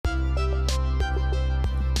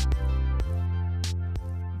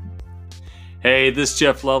Hey, this is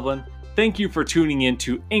Jeff Loveland. Thank you for tuning in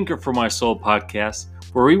to Anchor for My Soul podcast,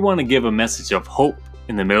 where we want to give a message of hope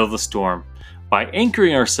in the middle of the storm by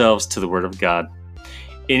anchoring ourselves to the Word of God.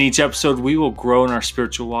 In each episode, we will grow in our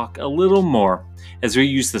spiritual walk a little more as we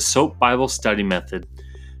use the SOAP Bible study method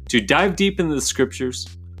to dive deep into the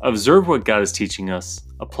scriptures, observe what God is teaching us,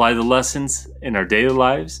 apply the lessons in our daily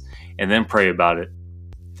lives, and then pray about it.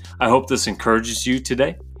 I hope this encourages you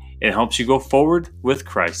today and helps you go forward with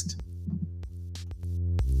Christ.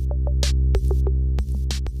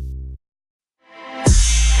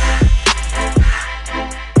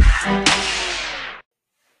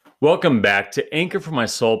 Welcome back to Anchor for My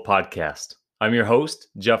Soul podcast. I'm your host,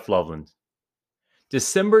 Jeff Loveland.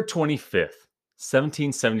 December 25th,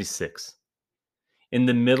 1776. In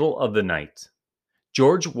the middle of the night,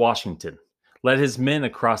 George Washington led his men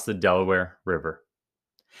across the Delaware River.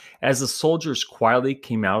 As the soldiers quietly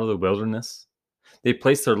came out of the wilderness, they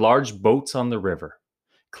placed their large boats on the river,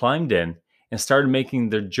 climbed in, and started making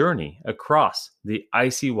their journey across the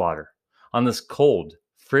icy water on this cold,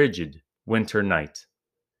 frigid winter night.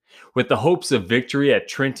 With the hopes of victory at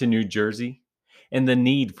Trenton, New Jersey, and the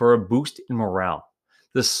need for a boost in morale,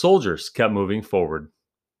 the soldiers kept moving forward.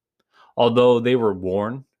 Although they were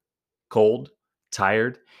worn, cold,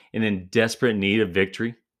 tired, and in desperate need of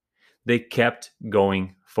victory, they kept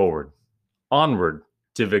going forward, onward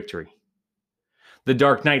to victory. The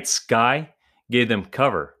dark night sky gave them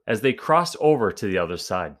cover as they crossed over to the other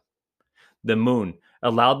side. The moon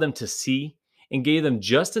allowed them to see and gave them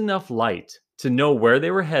just enough light to know where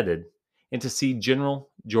they were headed and to see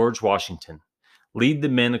General George Washington lead the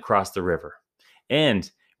men across the river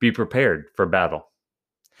and be prepared for battle.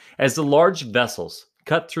 As the large vessels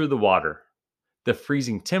cut through the water, the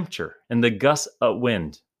freezing temperature and the gusts of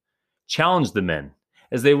wind challenged the men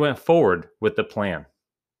as they went forward with the plan.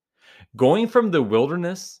 Going from the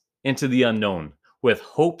wilderness into the unknown with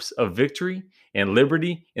hopes of victory and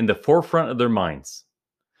liberty in the forefront of their minds,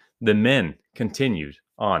 the men continued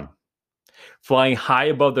on. Flying high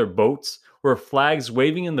above their boats were flags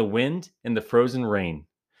waving in the wind and the frozen rain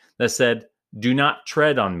that said, "Do not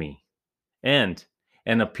tread on me," and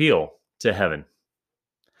an appeal to heaven.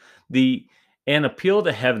 The "An Appeal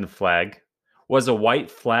to Heaven" flag was a white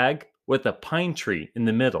flag with a pine tree in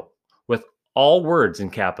the middle, with all words in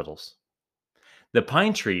capitals. The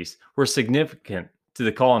pine trees were significant to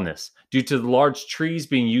the colonists due to the large trees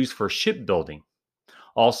being used for shipbuilding.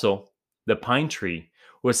 Also, the pine tree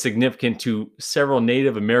was significant to several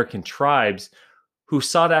Native American tribes who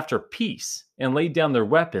sought after peace and laid down their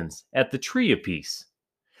weapons at the Tree of Peace,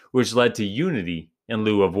 which led to unity in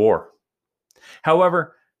lieu of war.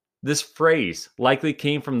 However, this phrase likely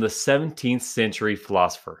came from the 17th century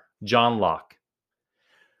philosopher John Locke,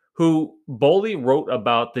 who boldly wrote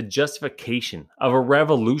about the justification of a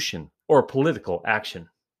revolution or political action.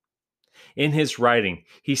 In his writing,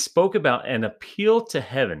 he spoke about an appeal to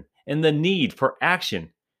heaven and the need for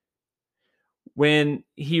action when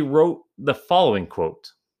he wrote the following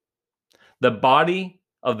quote: "The body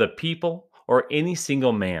of the people or any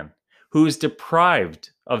single man who is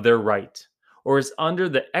deprived of their right or is under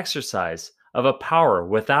the exercise of a power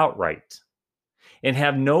without right and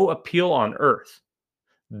have no appeal on earth,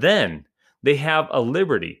 then they have a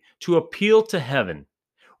liberty to appeal to heaven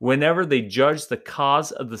whenever they judge the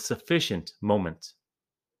cause of the sufficient moment."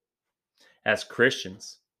 As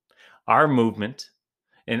Christians, our movement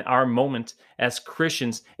and our moment as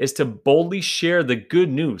Christians is to boldly share the good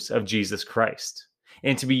news of Jesus Christ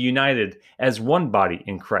and to be united as one body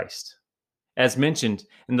in Christ, as mentioned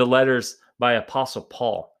in the letters by Apostle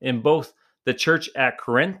Paul in both the church at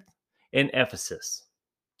Corinth and Ephesus.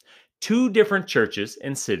 Two different churches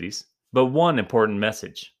and cities, but one important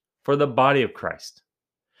message for the body of Christ,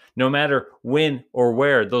 no matter when or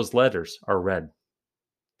where those letters are read.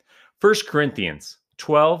 1 Corinthians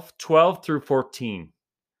 12 through 14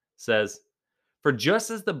 says, "For just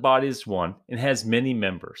as the body is one and has many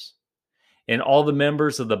members, and all the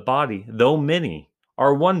members of the body, though many,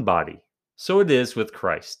 are one body, so it is with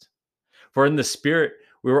Christ. For in the Spirit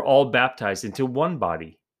we were all baptized into one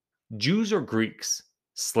body, Jews or Greeks,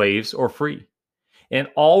 slaves or free,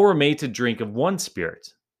 and all were made to drink of one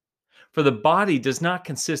Spirit. For the body does not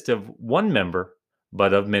consist of one member,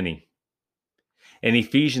 but of many." And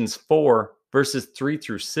Ephesians 4, verses 3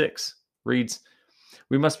 through 6 reads,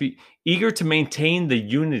 "We must be eager to maintain the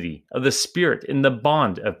unity of the Spirit in the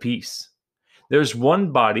bond of peace. There's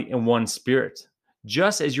one body and one Spirit,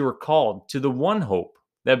 just as you were called to the one hope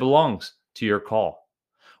that belongs to your call.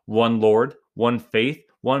 One Lord, one faith,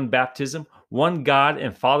 one baptism, one God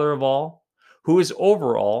and Father of all, who is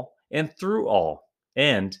over all and through all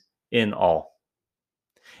and in all."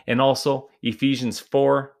 and also Ephesians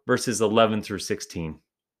 4, verses 11 through 16.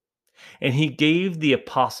 And he gave the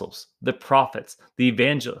apostles, the prophets, the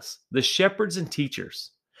evangelists, the shepherds and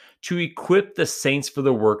teachers to equip the saints for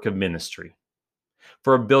the work of ministry,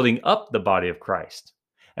 for building up the body of Christ,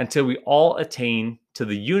 until we all attain to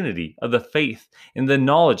the unity of the faith and the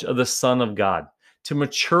knowledge of the Son of God, to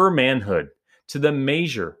mature manhood, to the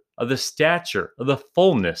measure of the stature of the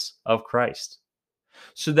fullness of Christ,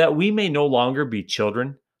 so that we may no longer be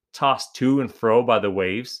children, tossed to and fro by the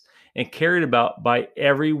waves, and carried about by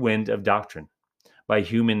every wind of doctrine, by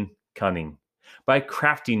human cunning, by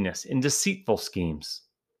craftiness and deceitful schemes.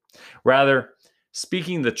 Rather,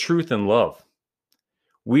 speaking the truth in love,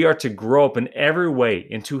 we are to grow up in every way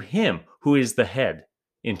into Him who is the head,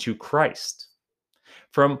 into Christ,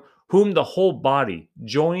 from whom the whole body,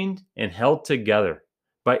 joined and held together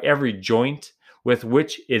by every joint with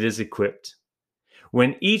which it is equipped,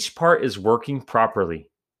 when each part is working properly,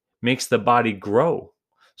 makes the body grow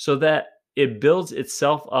so that it builds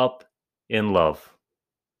itself up in love.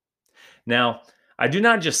 Now, I do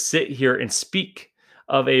not just sit here and speak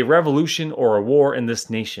of a revolution or a war in this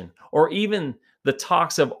nation, or even the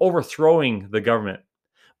talks of overthrowing the government,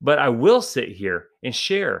 but I will sit here and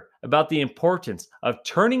share about the importance of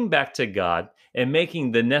turning back to God and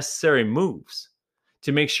making the necessary moves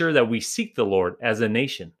to make sure that we seek the Lord as a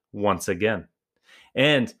nation once again,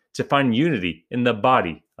 and to find unity in the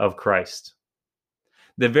body of Christ.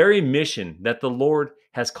 The very mission that the Lord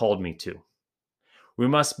has called me to. We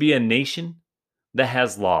must be a nation that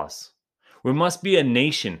has laws. We must be a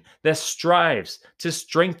nation that strives to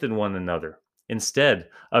strengthen one another instead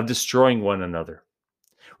of destroying one another.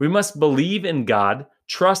 We must believe in God,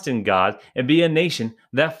 trust in God, and be a nation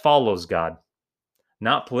that follows God,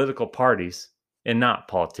 not political parties and not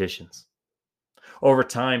politicians. Over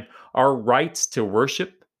time, our rights to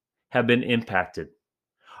worship have been impacted.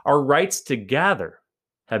 Our rights to gather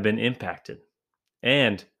have been impacted.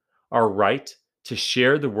 And our right to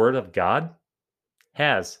share the word of God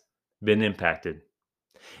has been impacted.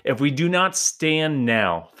 If we do not stand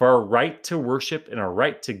now for our right to worship and our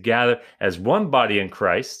right to gather as one body in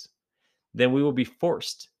Christ, then we will be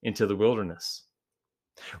forced into the wilderness.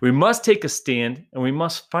 We must take a stand and we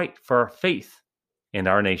must fight for our faith and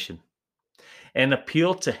our nation. An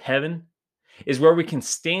appeal to heaven is where we can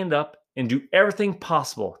stand up and do everything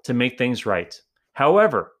possible to make things right.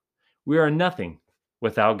 However, we are nothing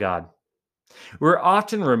without God. We're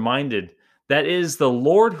often reminded that it is the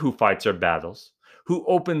Lord who fights our battles, who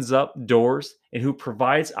opens up doors, and who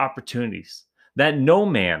provides opportunities that no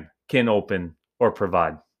man can open or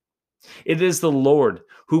provide. It is the Lord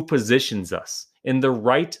who positions us in the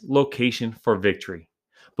right location for victory,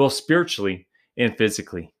 both spiritually and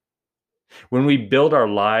physically. When we build our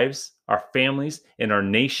lives, our families, and our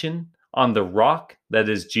nation on the rock that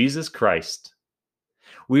is Jesus Christ,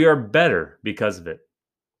 we are better because of it.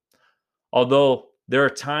 Although there are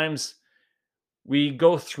times we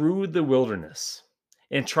go through the wilderness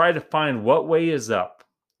and try to find what way is up,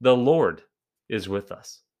 the Lord is with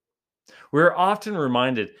us. We are often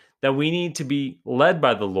reminded that we need to be led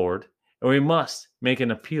by the Lord and we must make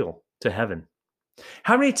an appeal to heaven.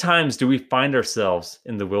 How many times do we find ourselves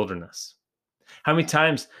in the wilderness? How many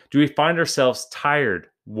times do we find ourselves tired,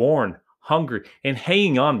 worn, hungry, and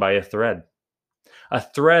hanging on by a thread? A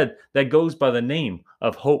thread that goes by the name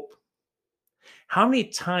of hope. How many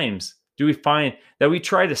times do we find that we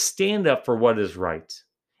try to stand up for what is right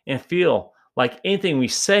and feel like anything we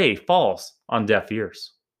say falls on deaf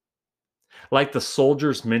ears? Like the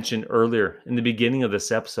soldiers mentioned earlier in the beginning of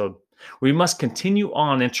this episode, we must continue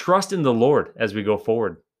on and trust in the Lord as we go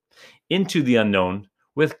forward into the unknown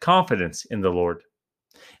with confidence in the Lord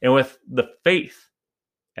and with the faith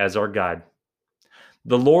as our guide.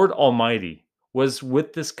 The Lord Almighty was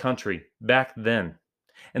with this country back then,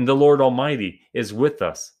 and the Lord Almighty is with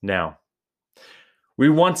us now. We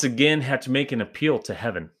once again have to make an appeal to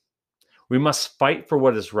heaven. We must fight for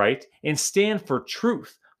what is right and stand for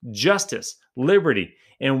truth, justice, liberty,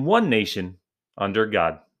 and one nation under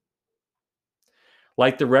God.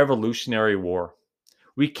 Like the Revolutionary War,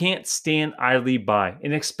 we can't stand idly by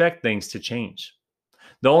and expect things to change.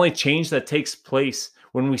 The only change that takes place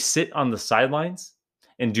when we sit on the sidelines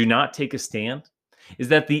and do not take a stand is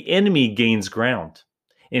that the enemy gains ground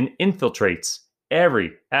and infiltrates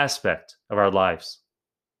every aspect of our lives.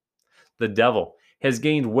 The devil has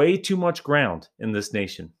gained way too much ground in this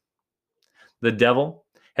nation. The devil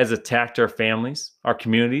has attacked our families, our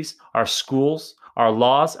communities, our schools, our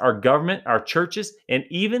laws, our government, our churches, and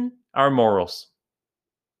even our morals.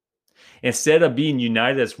 Instead of being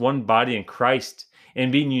united as one body in Christ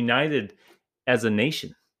and being united as a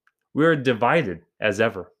nation, We are divided as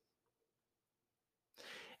ever.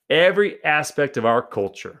 Every aspect of our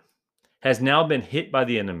culture has now been hit by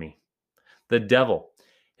the enemy. The devil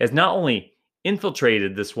has not only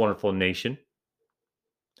infiltrated this wonderful nation,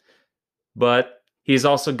 but he has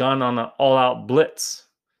also gone on an all-out blitz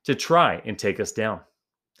to try and take us down.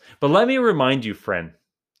 But let me remind you, friend,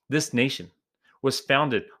 this nation was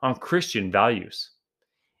founded on Christian values,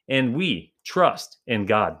 and we trust in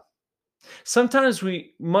God. Sometimes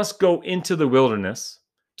we must go into the wilderness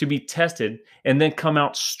to be tested and then come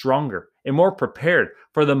out stronger and more prepared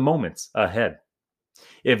for the moments ahead.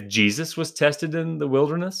 If Jesus was tested in the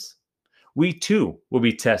wilderness, we too will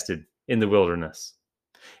be tested in the wilderness.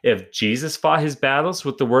 If Jesus fought his battles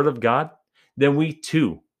with the Word of God, then we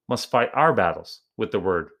too must fight our battles with the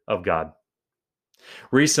Word of God.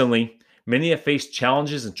 Recently, many have faced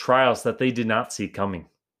challenges and trials that they did not see coming.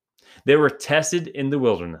 They were tested in the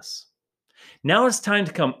wilderness. Now it's time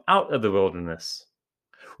to come out of the wilderness.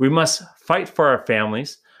 We must fight for our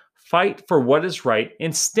families, fight for what is right,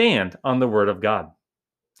 and stand on the Word of God.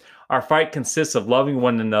 Our fight consists of loving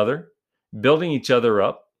one another, building each other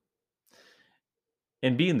up,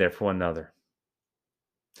 and being there for one another.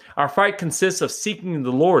 Our fight consists of seeking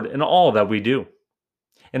the Lord in all that we do.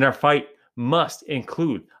 And our fight must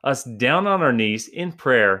include us down on our knees in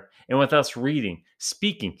prayer and with us reading,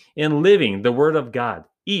 speaking, and living the Word of God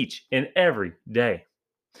each and every day.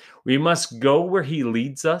 We must go where He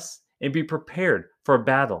leads us and be prepared for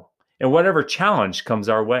battle and whatever challenge comes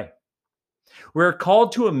our way. We are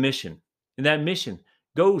called to a mission, and that mission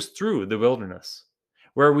goes through the wilderness,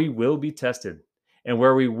 where we will be tested and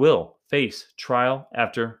where we will face trial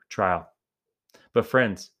after trial. But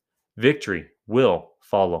friends, victory will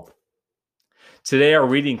follow. Today our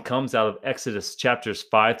reading comes out of Exodus chapters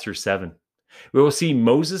 5 through 7. We will see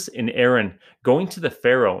Moses and Aaron going to the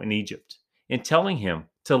Pharaoh in Egypt and telling him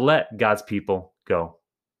to let God's people go.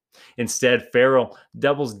 Instead, Pharaoh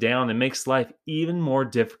doubles down and makes life even more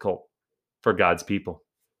difficult for God's people.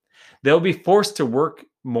 They'll be forced to work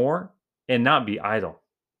more and not be idle,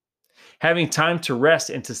 having time to rest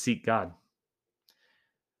and to seek God.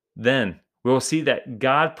 Then we will see that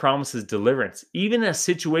God promises deliverance even as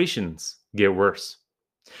situations get worse.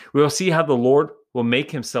 We will see how the Lord will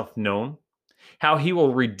make Himself known, how He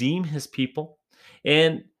will redeem His people,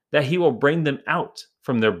 and that He will bring them out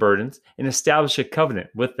from their burdens and establish a covenant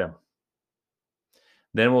with them.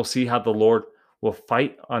 Then we'll see how the Lord will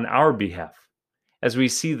fight on our behalf as we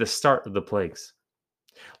see the start of the plagues.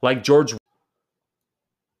 Like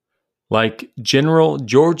General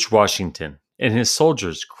George Washington and his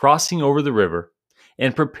soldiers crossing over the river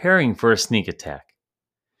and preparing for a sneak attack.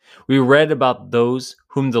 We read about those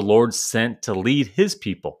whom the Lord sent to lead His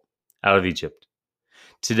people out of Egypt.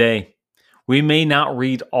 Today, we may not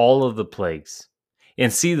read all of the plagues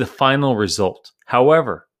and see the final result.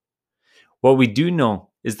 However, what we do know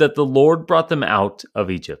is that the Lord brought them out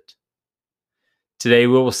of Egypt. Today,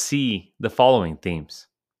 we will see the following themes.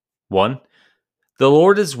 1. The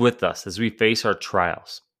Lord is with us as we face our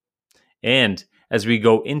trials and as we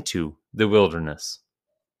go into the wilderness.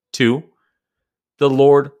 2. The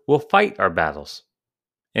Lord will fight our battles.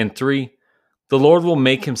 And 3. The Lord will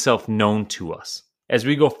make Himself known to us as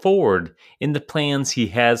we go forward in the plans He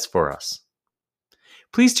has for us.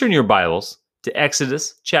 Please turn your Bibles to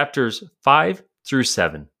Exodus chapters 5 through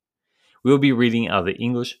 7. We will be reading out of the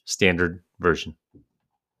English Standard Version.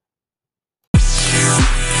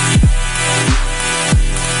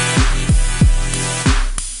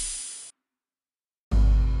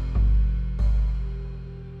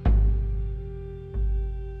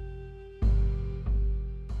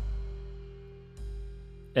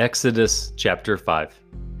 Exodus chapter 5.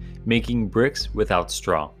 Making bricks without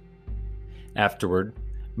straw. Afterward,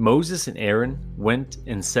 Moses and Aaron went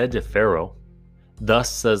and said to Pharaoh, "Thus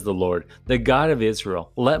says the Lord, the God of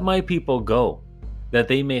Israel, let my people go, that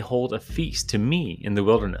they may hold a feast to me in the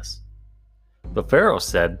wilderness." But Pharaoh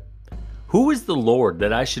said, "Who is the Lord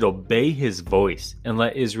that I should obey His voice and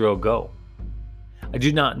let Israel go? I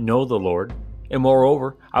do not know the Lord, and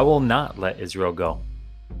moreover, I will not let Israel go."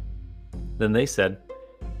 Then they said,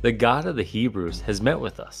 "The God of the Hebrews has met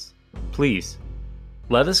with us. Please,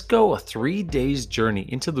 let us go a 3 days'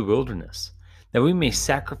 journey into the wilderness, that we may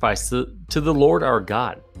sacrifice to the Lord our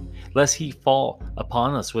God, lest He fall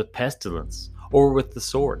upon us with pestilence or with the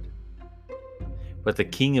sword." But the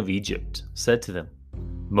king of Egypt said to them,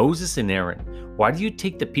 "Moses and Aaron, why do you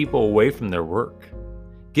take the people away from their work?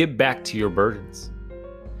 Get back to your burdens."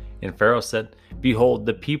 And Pharaoh said, "Behold,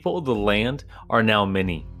 the people of the land are now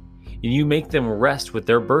many, and you make them rest with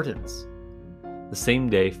their burdens." The same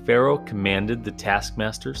day Pharaoh commanded the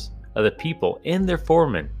taskmasters of the people and their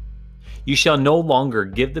foremen You shall no longer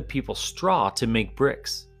give the people straw to make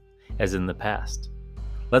bricks, as in the past.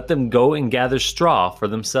 Let them go and gather straw for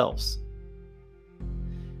themselves.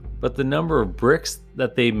 But the number of bricks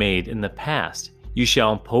that they made in the past, you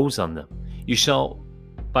shall impose on them. You shall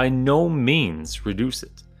by no means reduce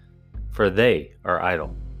it, for they are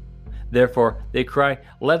idle. Therefore they cry,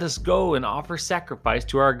 let us go and offer sacrifice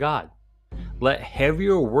to our God. Let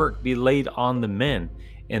heavier work be laid on the men,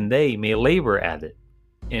 and they may labor at it,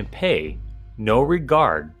 and pay no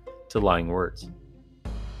regard to lying words.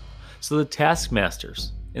 So the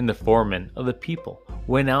taskmasters and the foremen of the people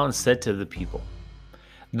went out and said to the people,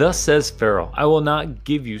 thus says Pharaoh, I will not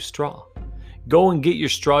give you straw. Go and get your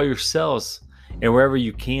straw yourselves, and wherever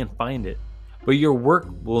you can find it, but your work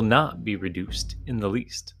will not be reduced in the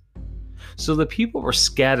least. So the people were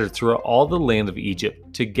scattered throughout all the land of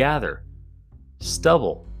Egypt to gather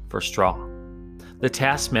stubble for straw. The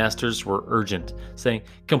taskmasters were urgent, saying,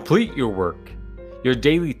 complete your work, your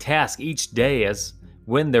daily task each day as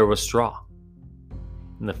when there was straw.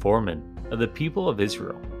 And the foremen of the people of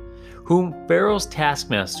Israel, whom Pharaoh's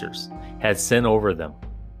taskmasters had sent over them,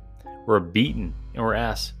 were beaten and were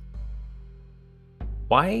asked,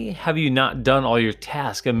 why have you not done all your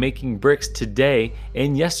task of making bricks today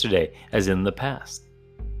and yesterday as in the past?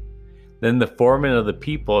 Then the foremen of the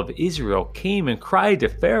people of Israel came and cried to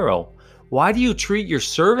Pharaoh, why do you treat your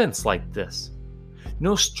servants like this?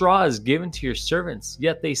 No straw is given to your servants,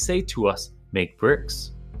 yet they say to us, make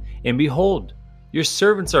bricks. And behold, your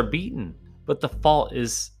servants are beaten, but the fault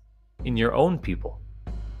is in your own people.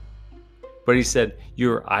 But he said,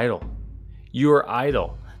 you are idle. You are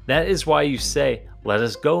idle. That is why you say, let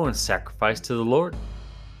us go and sacrifice to the Lord.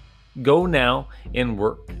 Go now and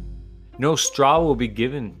work. No straw will be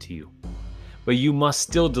given to you, but you must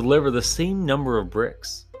still deliver the same number of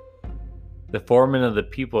bricks. The foremen of the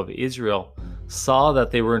people of Israel saw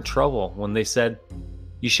that they were in trouble when they said,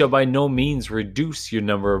 you shall by no means reduce your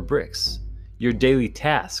number of bricks, your daily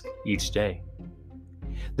task each day.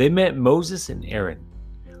 They met Moses and Aaron,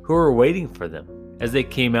 who were waiting for them as they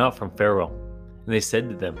came out from Pharaoh, and they said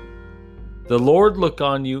to them, the Lord look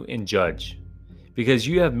on you and judge, because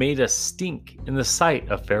you have made us stink in the sight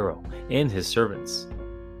of Pharaoh and his servants,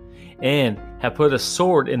 and have put a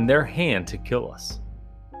sword in their hand to kill us.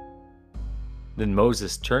 Then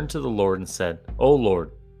Moses turned to the Lord and said, O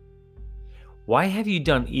Lord, why have you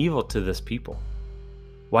done evil to this people?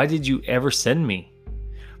 Why did you ever send me?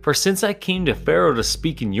 For since I came to Pharaoh to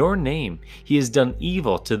speak in your name, he has done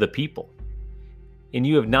evil to the people, and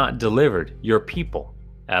you have not delivered your people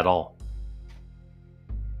at all.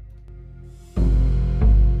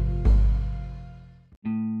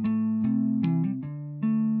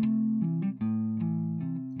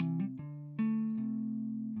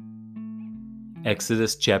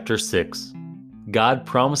 Exodus chapter 6. God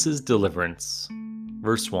promises deliverance.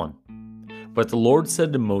 Verse 1. But the Lord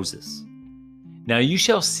said to Moses, now you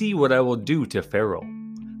shall see what I will do to Pharaoh,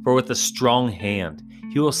 for with a strong hand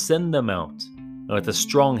he will send them out, and with a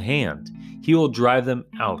strong hand he will drive them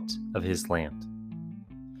out of his land.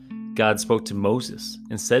 God spoke to Moses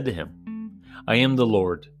and said to him, I am the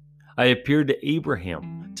Lord. I appeared to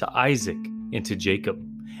Abraham, to Isaac, and to Jacob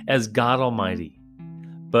as God Almighty.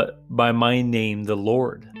 But by my name, the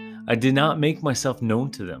Lord, I did not make myself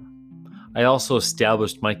known to them. I also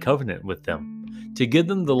established my covenant with them to give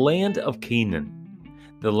them the land of Canaan,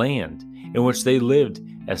 the land in which they lived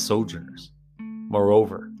as sojourners.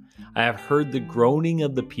 Moreover, I have heard the groaning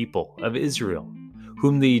of the people of Israel,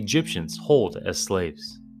 whom the Egyptians hold as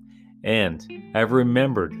slaves, and I have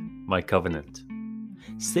remembered my covenant.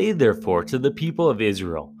 Say therefore to the people of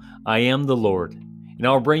Israel, I am the Lord, and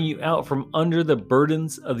I will bring you out from under the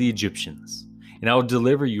burdens of the Egyptians, and I will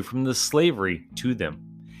deliver you from the slavery to them,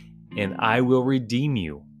 and I will redeem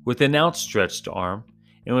you with an outstretched arm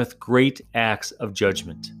and with great acts of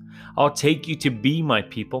judgment. I'll take you to be my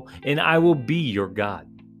people, and I will be your God,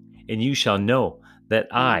 and you shall know that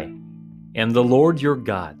I am the Lord your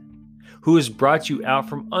God, who has brought you out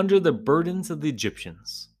from under the burdens of the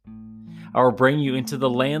Egyptians. I will bring you into the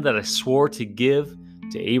land that I swore to give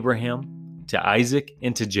to Abraham, to Isaac,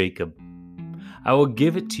 and to Jacob. I will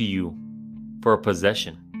give it to you for a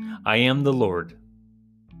possession. I am the Lord.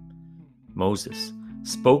 Moses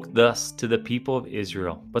spoke thus to the people of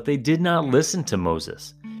Israel, but they did not listen to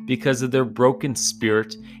Moses because of their broken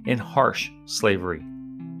spirit and harsh slavery.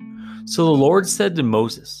 So the Lord said to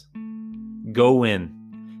Moses, go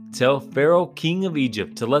in, tell Pharaoh king of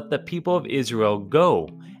Egypt to let the people of Israel go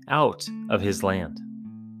out of his land.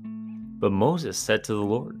 But Moses said to the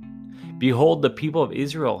Lord, behold, the people of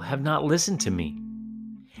Israel have not listened to me.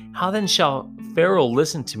 How then shall Pharaoh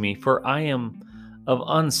listen to me, for I am of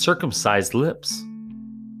uncircumcised lips.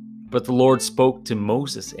 But the Lord spoke to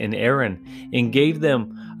Moses and Aaron and gave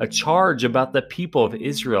them a charge about the people of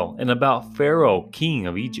Israel and about Pharaoh, king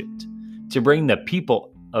of Egypt, to bring the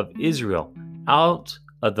people of Israel out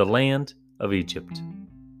of the land of Egypt.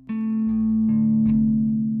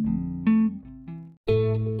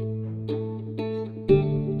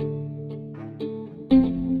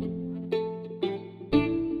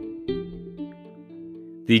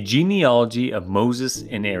 The genealogy of Moses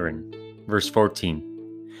and Aaron. Verse 14.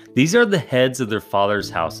 These are the heads of their fathers'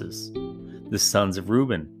 houses, the sons of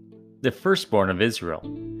Reuben, the firstborn of Israel: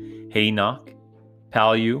 Hanok,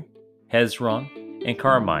 Palu, Hezron, and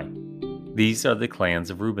Carmi. These are the clans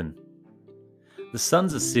of Reuben. The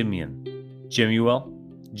sons of Simeon: Jemuel,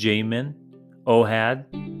 Jamin, Ohad,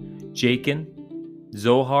 Jachin,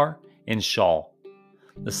 Zohar, and Shaul,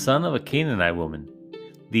 the son of a Canaanite woman.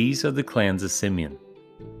 These are the clans of Simeon.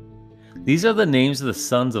 These are the names of the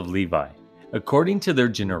sons of Levi, according to their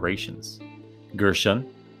generations: Gershon,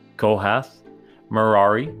 Kohath,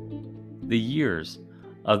 Merari. The years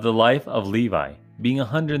of the life of Levi being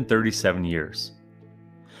 137 years.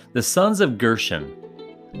 The sons of Gershon: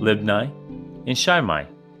 Libni and Shimei,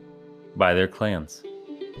 by their clans.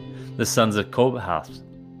 The sons of Kohath: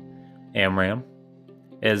 Amram,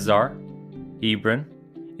 Ezar, Hebron,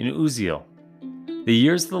 and Uzziel. The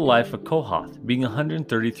years of the life of Kohath being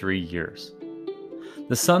 133 years.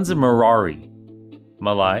 The sons of Merari: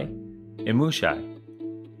 Malai and Mushai.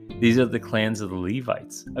 These are the clans of the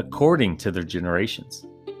Levites, according to their generations.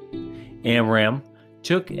 Amram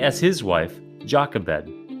took as his wife Jochebed,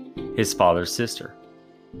 his father's sister,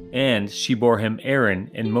 and she bore him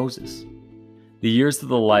Aaron and Moses. The years of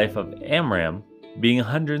the life of Amram being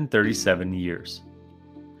 137 years.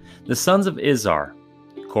 The sons of Izhar: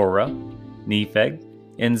 Korah, Nepheg,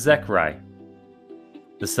 and Zechari.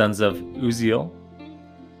 The sons of Uzziel: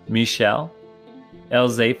 Mishael,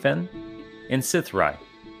 Elzaphan, and Sithri.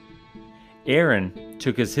 Aaron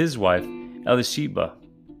took as his wife Elisheba,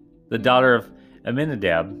 the daughter of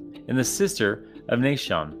Amminadab and the sister of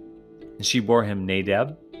Nahshon, and she bore him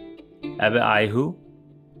Nadab, Abihu,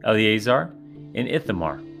 Eleazar, and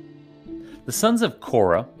Ithamar. The sons of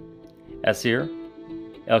Korah: Asir,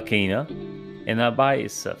 Elkanah, and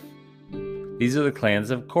Abiasaph. These are the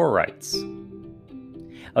clans of Korhites.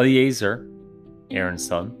 Eleazar, Aaron's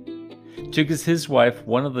son, took as his wife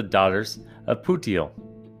one of the daughters of Putiel,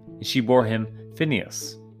 and she bore him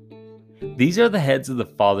Phinehas. These are the heads of the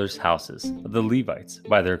fathers' houses of the Levites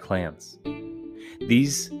by their clans.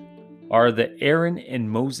 These are the Aaron and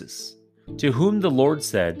Moses, to whom the Lord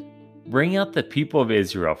said, "Bring out the people of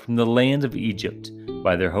Israel from the land of Egypt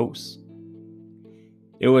by their hosts."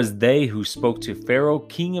 It was they who spoke to Pharaoh,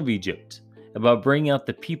 king of Egypt, about bringing out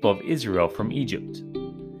the people of Israel from Egypt.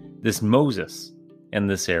 This Moses and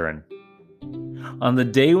this Aaron. On the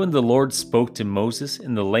day when the Lord spoke to Moses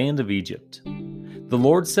in the land of Egypt, the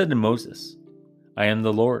Lord said to Moses, "I am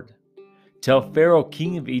the Lord. Tell Pharaoh,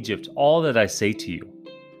 king of Egypt, all that I say to you."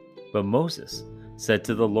 But Moses said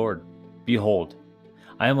to the Lord, "Behold,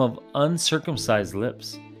 I am of uncircumcised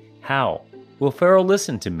lips. How will Pharaoh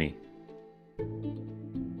listen to me?"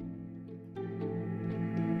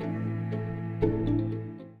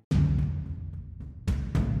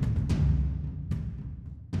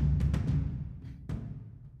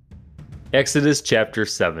 Exodus chapter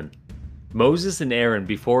 7. Moses and Aaron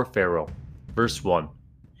before Pharaoh. Verse 1.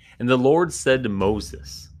 And the Lord said to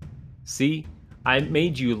Moses, "See, I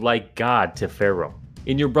made you like God to Pharaoh,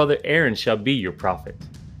 and your brother Aaron shall be your prophet.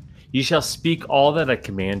 You shall speak all that I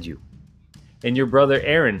command you. And your brother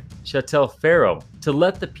Aaron shall tell Pharaoh to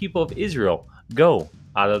let the people of Israel go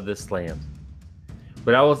out of this land.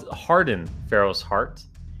 But I will harden Pharaoh's heart,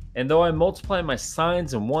 and though I multiply my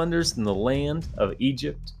signs and wonders in the land of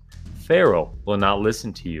Egypt, Pharaoh will not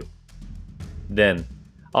listen to you. Then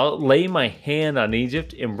I'll lay my hand on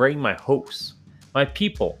Egypt and bring my hosts, my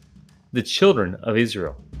people, the children of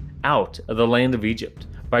Israel, out of the land of Egypt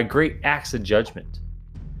by great acts of judgment.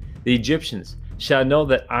 The Egyptians shall know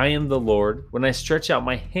that I am the Lord when I stretch out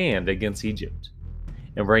my hand against Egypt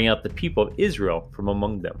and bring out the people of Israel from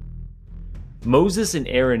among them." Moses and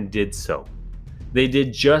Aaron did so. They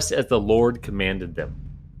did just as the Lord commanded them.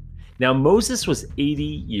 Now Moses was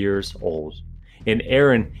 80 years old, and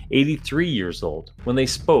Aaron 83 years old, when they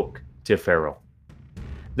spoke to Pharaoh.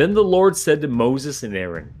 Then the Lord said to Moses and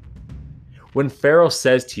Aaron, "When Pharaoh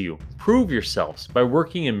says to you, 'Prove yourselves by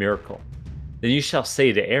working a miracle,' then you shall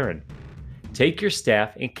say to Aaron, 'Take your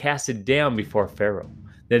staff and cast it down before Pharaoh,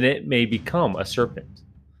 that it may become a serpent.'"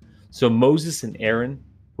 So Moses and Aaron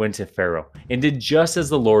went to Pharaoh and did just as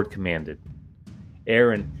the Lord commanded.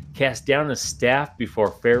 Aaron cast down his staff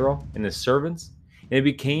before Pharaoh and his servants, and it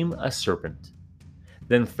became a serpent.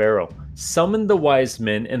 Then Pharaoh summoned the wise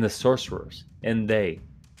men and the sorcerers, and they,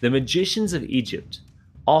 the magicians of Egypt,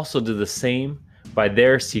 also did the same by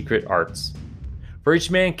their secret arts. For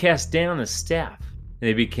each man cast down his staff, and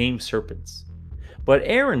they became serpents. But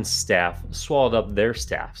Aaron's staff swallowed up their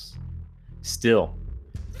staffs. Still,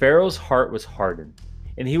 Pharaoh's heart was hardened,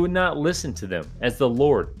 and he would not listen to them, as the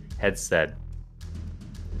Lord had said.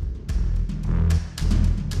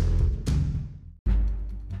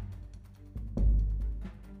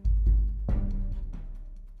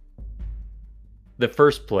 The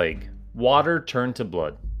first plague, water turned to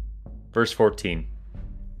blood. Verse 14.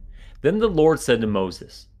 Then the Lord said to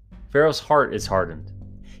Moses, Pharaoh's heart is hardened.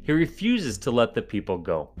 He refuses to let the people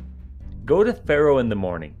go. Go to Pharaoh in the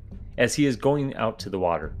morning, as he is going out to the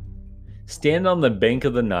water. Stand on the bank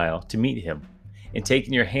of the Nile to meet him, and take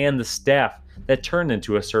in your hand the staff that turned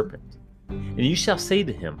into a serpent. And you shall say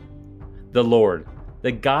to him, The Lord,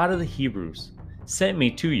 the God of the Hebrews, sent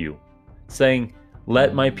me to you, saying,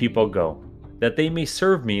 Let my people go, that they may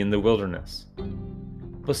serve me in the wilderness.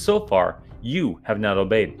 But so far you have not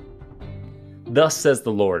obeyed. Thus says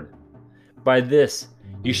the Lord, By this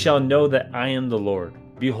you shall know that I am the Lord.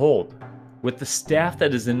 Behold, with the staff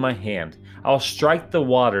that is in my hand, I will strike the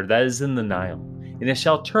water that is in the Nile, and it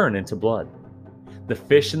shall turn into blood. The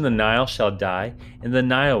fish in the Nile shall die, and the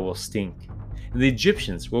Nile will stink, and the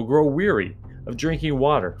Egyptians will grow weary of drinking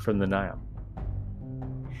water from the Nile.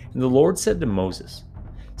 And the Lord said to Moses,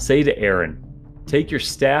 Say to Aaron, Take your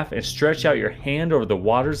staff and stretch out your hand over the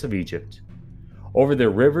waters of Egypt, over their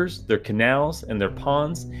rivers, their canals, and their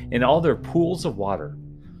ponds, and all their pools of water,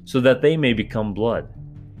 so that they may become blood.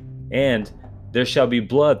 And there shall be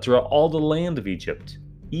blood throughout all the land of Egypt,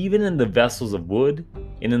 even in the vessels of wood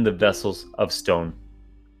and in the vessels of stone.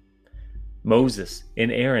 Moses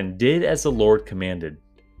and Aaron did as the Lord commanded.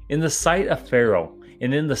 In the sight of Pharaoh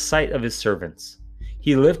and in the sight of his servants,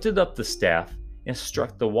 he lifted up the staff and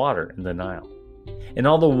struck the water in the Nile. And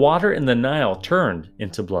all the water in the Nile turned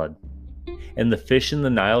into blood. And the fish in the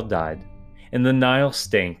Nile died, and the Nile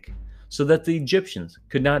stank, so that the Egyptians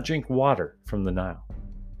could not drink water from the Nile.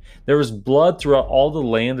 There was blood throughout all the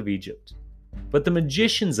land of Egypt. But the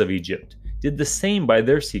magicians of Egypt did the same by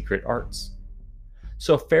their secret arts.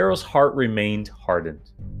 So Pharaoh's heart remained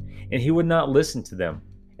hardened, and he would not listen to them,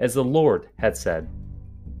 as the Lord had said.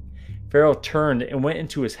 Pharaoh turned and went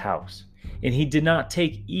into his house, and he did not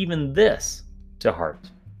take even this to heart.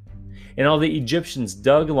 And all the Egyptians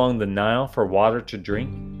dug along the Nile for water to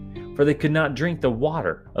drink, for they could not drink the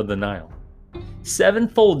water of the Nile. 7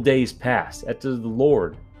 full days passed after the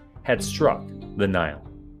Lord had struck the Nile.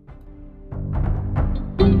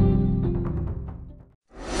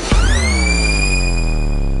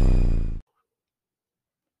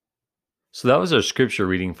 So that was our scripture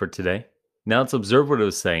reading for today. Now let's observe what it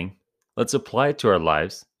was saying. Let's apply it to our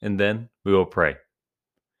lives, and then we will pray.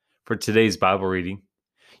 For today's Bible reading,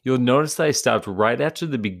 you'll notice that I stopped right after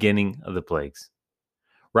the beginning of the plagues,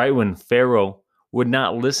 right when Pharaoh would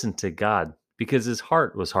not listen to God because his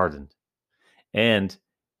heart was hardened. And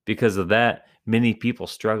because of that, many people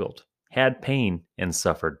struggled, had pain, and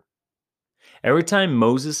suffered. Every time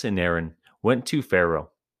Moses and Aaron went to Pharaoh,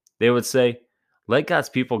 they would say, Let God's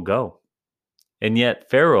people go. And yet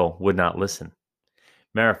Pharaoh would not listen.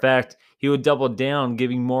 Matter of fact, he would double down,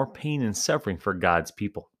 giving more pain and suffering for God's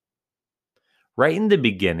people. Right in the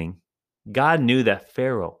beginning, God knew that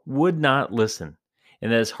Pharaoh would not listen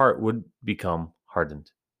and that his heart would become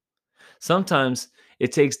hardened. Sometimes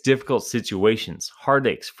it takes difficult situations,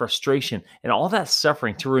 heartaches, frustration, and all that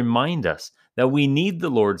suffering to remind us that we need the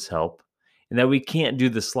Lord's help and that we can't do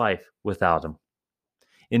this life without Him.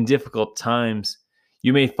 In difficult times,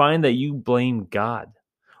 you may find that you blame God,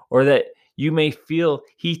 or that you may feel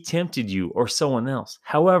He tempted you or someone else.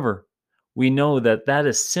 However, we know that that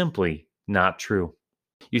is simply not true.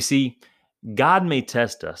 You see, God may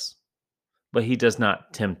test us, but He does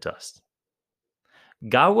not tempt us.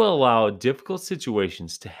 God will allow difficult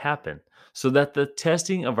situations to happen so that the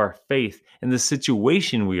testing of our faith and the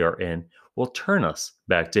situation we are in will turn us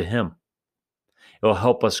back to Him. It will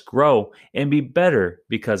help us grow and be better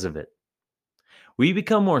because of it. We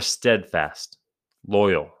become more steadfast,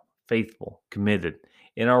 loyal, faithful, committed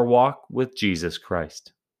in our walk with Jesus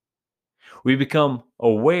Christ. We become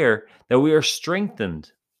aware that we are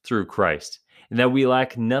strengthened through Christ and that we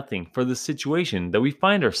lack nothing for the situation that we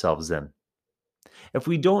find ourselves in. If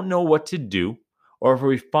we don't know what to do, or if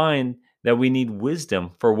we find that we need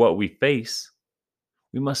wisdom for what we face,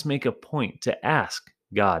 we must make a point to ask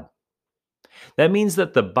God. That means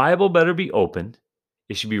that the Bible better be opened,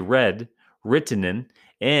 it should be read, written in,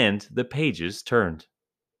 and the pages turned.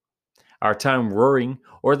 Our time worrying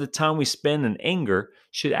or the time we spend in anger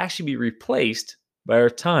should actually be replaced by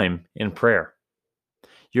our time in prayer.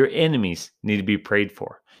 Your enemies need to be prayed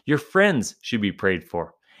for. Your friends should be prayed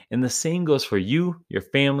for. And the same goes for you, your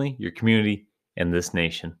family, your community, and this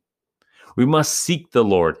nation. We must seek the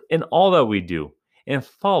Lord in all that we do and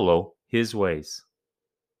follow his ways.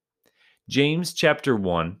 James chapter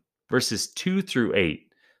 1, verses 2 through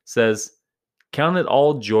 8 says, "Count it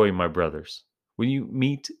all joy, my brothers, when you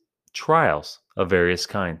meet trials of various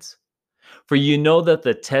kinds. For you know that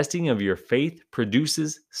the testing of your faith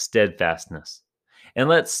produces steadfastness. And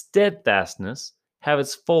let steadfastness have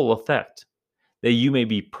its full effect, that you may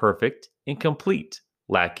be perfect and complete,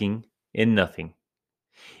 lacking in nothing.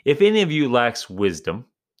 If any of you lacks wisdom,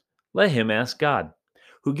 let him ask God,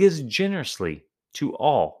 who gives generously to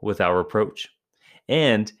all without reproach,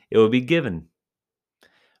 and it will be given.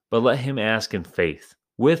 But let him ask in faith,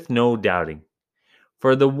 with no doubting.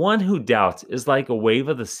 For the one who doubts is like a wave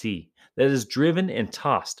of the sea that is driven and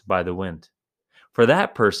tossed by the wind. For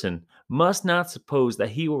that person must not suppose that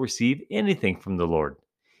he will receive anything from the Lord.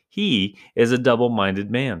 He is a double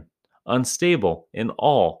minded man, unstable in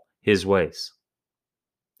all his ways."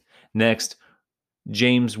 Next,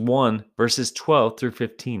 James 1, verses 12 through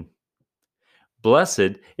 15.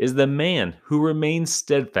 "Blessed is the man who remains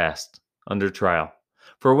steadfast under trial.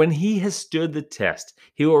 For when he has stood the test,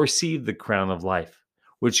 he will receive the crown of life,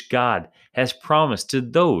 which God has promised to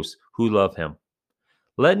those who love him.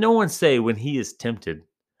 Let no one say when he is tempted,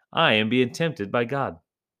 I am being tempted by God.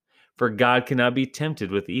 For God cannot be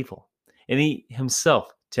tempted with evil, and he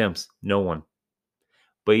himself tempts no one.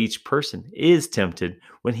 But each person is tempted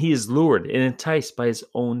when he is lured and enticed by his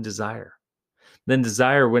own desire. Then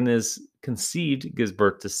desire, when it is conceived, gives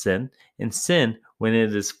birth to sin, and sin, when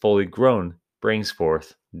it is fully grown, brings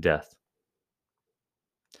forth death."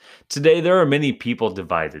 Today, there are many people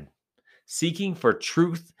divided, seeking for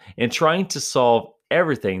truth and trying to solve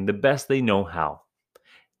everything the best they know how,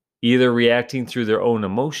 either reacting through their own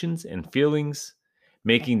emotions and feelings,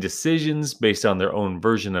 making decisions based on their own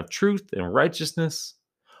version of truth and righteousness,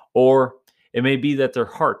 or it may be that their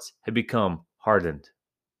hearts have become hardened.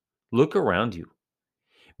 Look around you.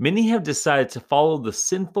 Many have decided to follow the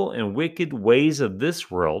sinful and wicked ways of this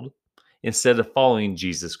world instead of following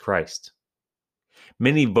Jesus Christ.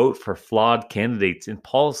 Many vote for flawed candidates and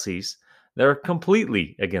policies that are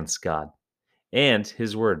completely against God and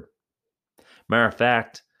His Word. Matter of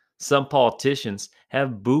fact, some politicians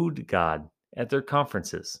have booed God at their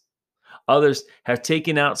conferences. Others have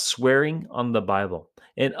taken out swearing on the Bible,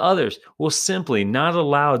 and others will simply not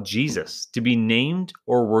allow Jesus to be named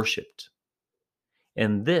or worshiped.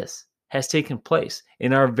 And this has taken place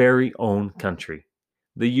in our very own country,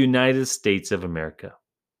 the United States of America.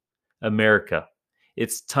 America,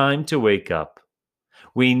 it's time to wake up.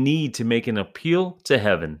 We need to make an appeal to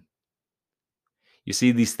heaven. You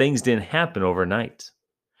see, these things didn't happen overnight.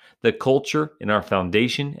 The culture and our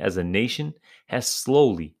foundation as a nation has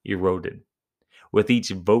slowly eroded. With each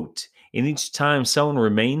vote and each time someone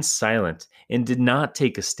remained silent and did not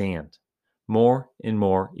take a stand, more and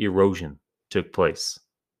more erosion took place.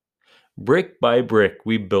 Brick by brick,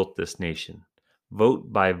 we built this nation.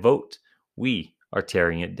 Vote by vote, we are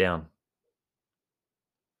tearing it down.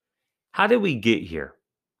 How did we get here?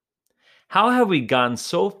 How have we gotten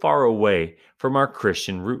so far away from our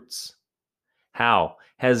Christian roots? How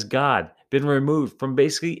has God been removed from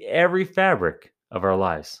basically every fabric of our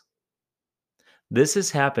lives? This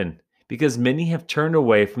has happened because many have turned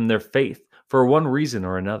away from their faith for one reason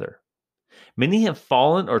or another. Many have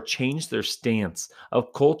fallen or changed their stance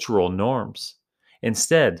of cultural norms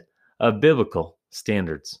instead of biblical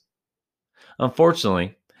standards.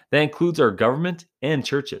 Unfortunately, that includes our government and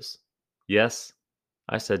churches. Yes,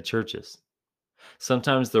 I said churches.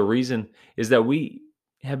 Sometimes the reason is that we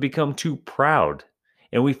have become too proud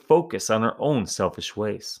and we focus on our own selfish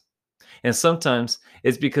ways. And sometimes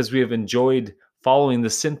it's because we have enjoyed following the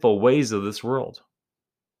sinful ways of this world.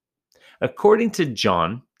 According to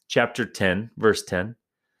John chapter 10, verse 10,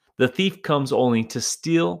 the thief comes only to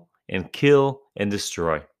steal and kill and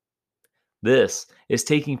destroy. This is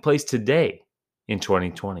taking place today in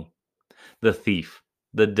 2020. The thief,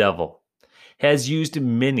 the devil, has used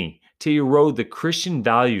many to erode the Christian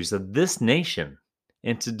values of this nation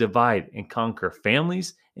and to divide and conquer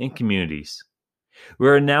families and communities. We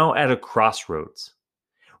are now at a crossroads.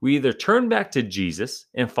 We either turn back to Jesus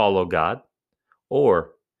and follow God,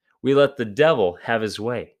 or we let the devil have his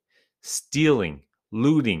way, stealing,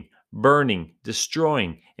 looting, burning,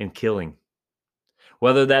 destroying, and killing.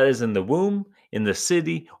 Whether that is in the womb, in the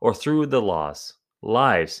city, or through the laws,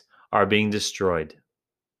 lives are being destroyed.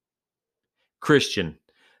 Christian,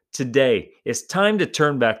 today it's time to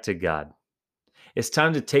turn back to God. It's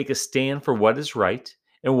time to take a stand for what is right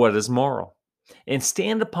and what is moral, and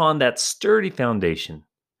stand upon that sturdy foundation,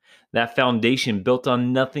 that foundation built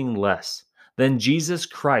on nothing less than Jesus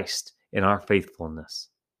Christ and our faithfulness.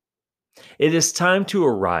 It is time to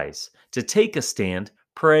arise, to take a stand,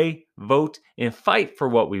 pray, vote, and fight for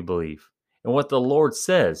what we believe and what the Lord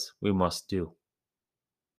says we must do.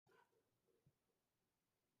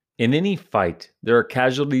 In any fight, there are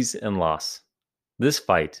casualties and loss. This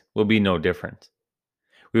fight will be no different.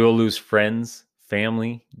 We will lose friends,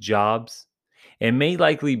 family, jobs, and may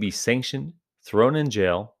likely be sanctioned, thrown in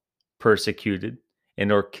jail, persecuted,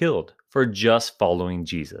 and or killed for just following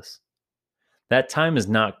Jesus. That time is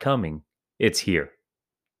not coming, it's here.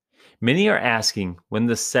 Many are asking when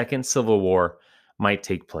the second civil war might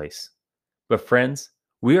take place. But friends,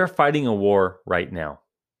 we are fighting a war right now.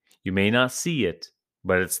 You may not see it,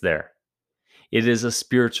 but it's there. It is a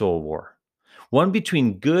spiritual war, one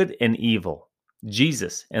between good and evil,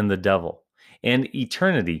 Jesus and the devil, and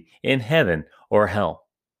eternity in heaven or hell.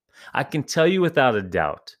 I can tell you without a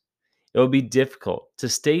doubt, it will be difficult to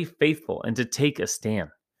stay faithful and to take a stand,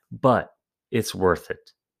 but it's worth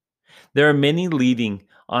it. There are many leading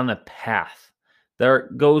on a path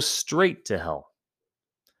that goes straight to hell,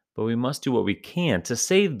 but we must do what we can to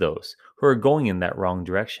save those who are going in that wrong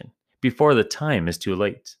direction before the time is too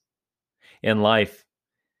late. In life,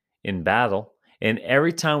 in battle, and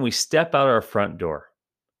every time we step out our front door,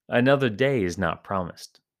 another day is not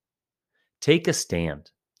promised. Take a stand.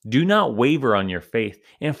 Do not waver on your faith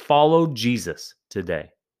and follow Jesus today.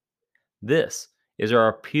 This is our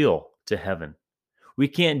appeal to heaven. We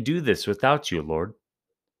can't do this without you, Lord.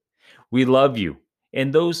 We love you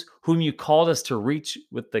and those whom you called us to reach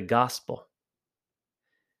with the gospel.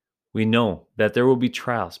 We know that there will be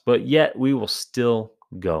trials, but yet we will still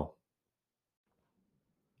go.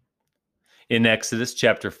 In Exodus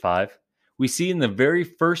chapter 5, we see in the very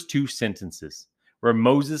first two sentences where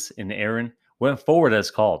Moses and Aaron went forward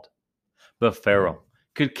as called. But Pharaoh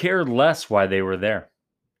could care less why they were there.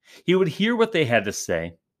 He would hear what they had to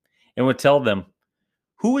say and would tell them,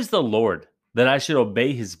 "Who is the Lord that I should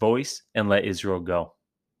obey his voice and let Israel go?"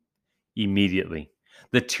 Immediately,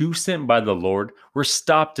 the two sent by the Lord were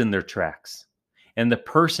stopped in their tracks, and the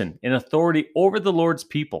person in authority over the Lord's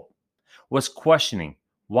people was questioning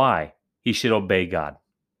why he should obey God.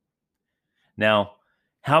 Now,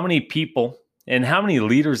 how many people and how many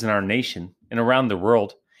leaders in our nation and around the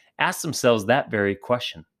world ask themselves that very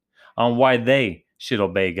question on why they should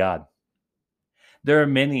obey God? There are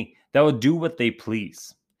many that will do what they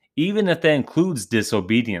please, even if that includes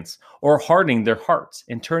disobedience or hardening their hearts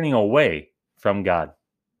and turning away from God.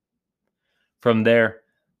 From there,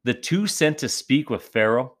 the two sent to speak with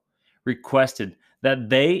Pharaoh requested that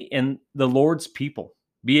they and the Lord's people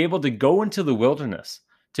be able to go into the wilderness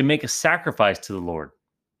to make a sacrifice to the Lord,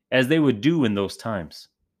 as they would do in those times.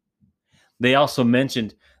 They also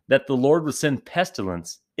mentioned that the Lord would send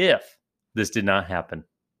pestilence if this did not happen.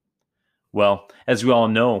 Well, as we all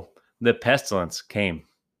know, the pestilence came.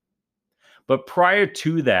 But prior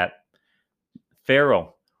to that,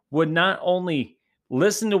 Pharaoh would not only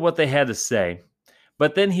listen to what they had to say,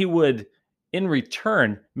 but then he would, in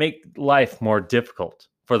return, make life more difficult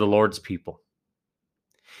for the Lord's people.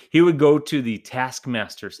 He would go to the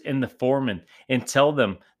taskmasters and the foremen and tell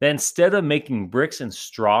them that instead of making bricks and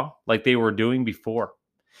straw like they were doing before,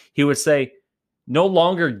 he would say, "No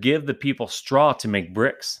longer give the people straw to make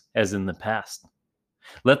bricks as in the past.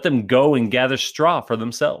 Let them go and gather straw for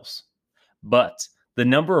themselves. But the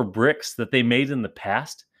number of bricks that they made in the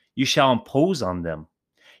past, you shall impose on them.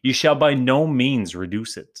 You shall by no means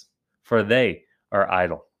reduce it, for they are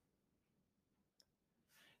idle."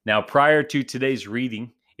 Now, prior to today's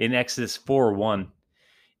reading in Exodus 4:1,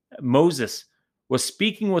 Moses was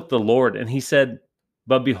speaking with the Lord, and he said,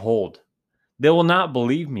 "But behold, they will not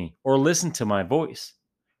believe me or listen to my voice,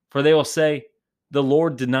 for they will say, 'The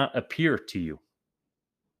Lord did not appear to you.'"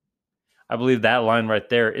 I believe that line right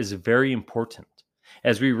there is very important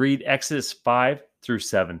as we read Exodus 5 through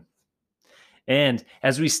 7. And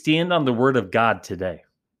as we stand on the word of God today,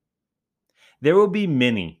 there will be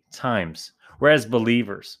many times where, as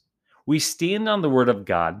believers, we stand on the word of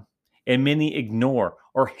God and many ignore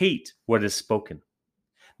or hate what is spoken.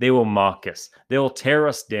 They will mock us. They will tear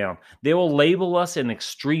us down. They will label us an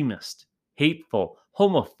extremist, hateful,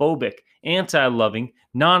 homophobic, anti-loving,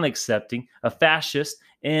 non-accepting, a fascist,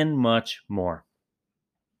 and much more.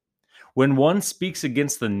 When one speaks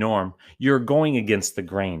against the norm, you're going against the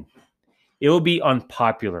grain. It will be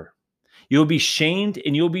unpopular. You'll be shamed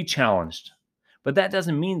and you'll be challenged. But that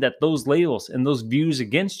doesn't mean that those labels and those views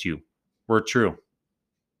against you were true.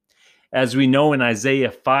 As we know in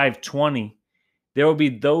Isaiah 5:20, there will be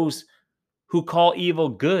those who call evil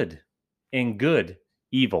good and good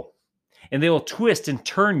evil. And they will twist and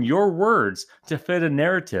turn your words to fit a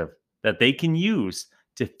narrative that they can use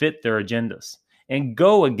to fit their agendas and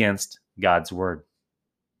go against God's word.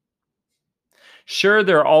 Sure,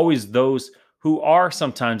 there are always those who are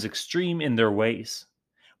sometimes extreme in their ways,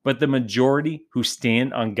 but the majority who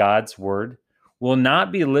stand on God's word will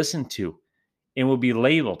not be listened to and will be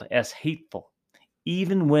labeled as hateful,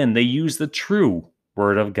 even when they use the true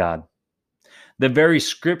word of God, the very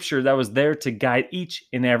scripture that was there to guide each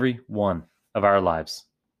and every one of our lives.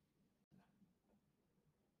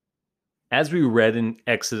 As we read in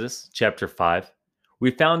Exodus chapter 5,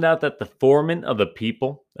 we found out that the foreman of the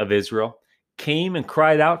people of Israel came and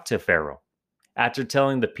cried out to Pharaoh after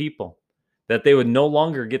telling the people that they would no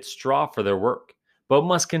longer get straw for their work, but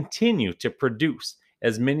must continue to produce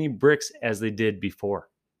as many bricks as they did before,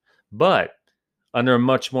 but under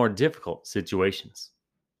much more difficult situations.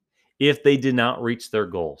 If they did not reach their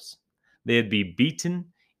goals, they'd be beaten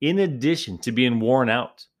in addition to being worn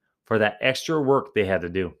out for that extra work they had to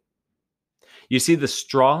do. You see, the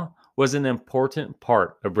straw was an important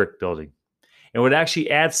part of brick building and would actually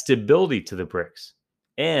add stability to the bricks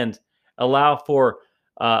and allow for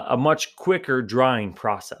a much quicker drying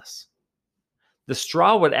process. The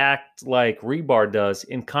straw would act like rebar does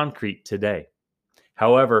in concrete today.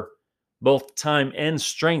 However, both time and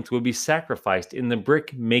strength would be sacrificed in the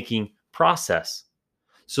brick making process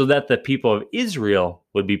so that the people of Israel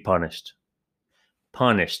would be punished.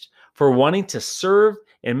 Punished for wanting to serve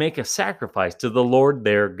and make a sacrifice to the Lord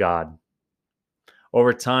their God.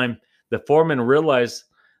 Over time, the foreman realized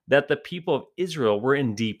that the people of Israel were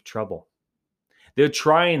in deep trouble. They would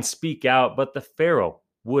try and speak out, but the Pharaoh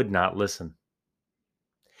would not listen.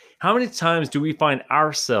 How many times do we find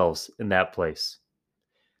ourselves in that place?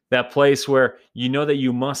 That place where you know that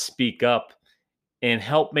you must speak up and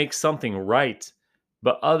help make something right,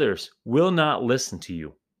 but others will not listen to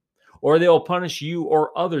you, or they will punish you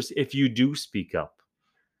or others if you do speak up.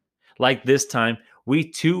 Like this time, we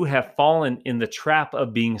too have fallen in the trap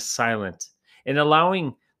of being silent and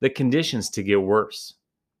allowing the conditions to get worse.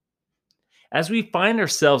 As we find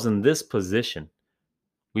ourselves in this position,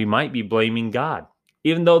 we might be blaming God,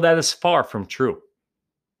 even though that is far from true.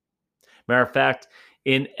 Matter of fact,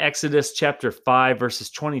 in Exodus chapter 5, verses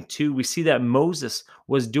 22, we see that Moses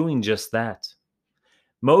was doing just that.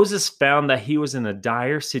 Moses found that he was in a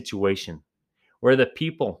dire situation where the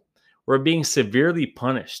people were being severely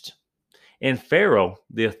punished. And Pharaoh,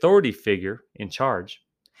 the authority figure in charge,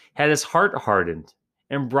 had his heart hardened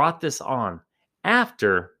and brought this on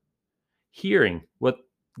after hearing what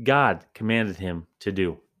God commanded him to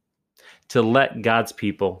do, to let God's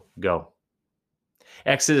people go.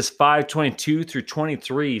 Exodus 5:22 through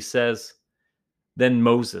 23 says, Then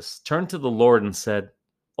Moses turned to the Lord and said,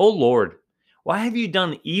 O Lord, why have you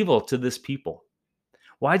done evil to this people?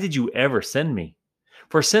 Why did you ever send me?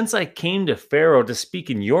 For since I came to Pharaoh to speak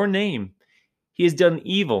in your name, he has done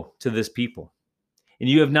evil to this people, and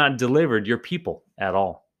you have not delivered your people at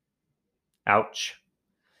all. Ouch.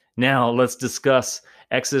 Now let's discuss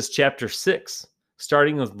Exodus chapter 6,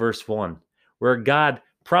 starting with verse 1, where God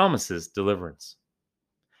promises deliverance.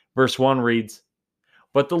 Verse 1 reads,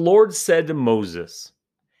 But the Lord said to Moses,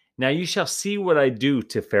 Now you shall see what I do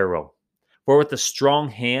to Pharaoh, for with a strong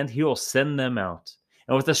hand he will send them out,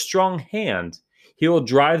 and with a strong hand he will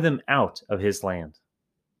drive them out of his land.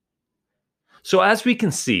 So as we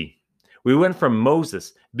can see, we went from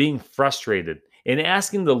Moses being frustrated and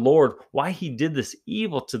asking the Lord why he did this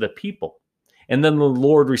evil to the people, and then the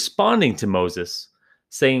Lord responding to Moses,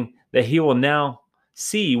 saying that he will now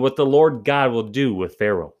see what the Lord God will do with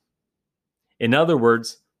Pharaoh. In other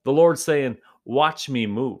words, the Lord saying, watch me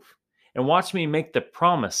move and watch me make the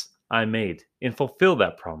promise I made and fulfill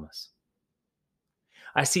that promise.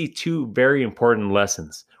 I see two very important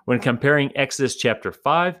lessons when comparing Exodus chapter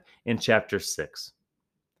 5 and chapter 6.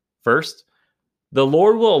 First, the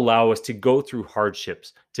Lord will allow us to go through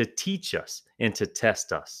hardships to teach us and to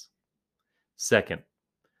test us. Second,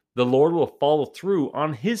 the Lord will follow through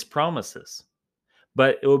on his promises,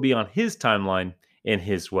 but it will be on his timeline and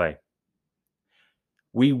his way.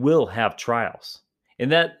 We will have trials,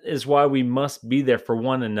 and that is why we must be there for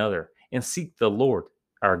one another and seek the Lord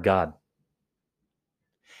our God.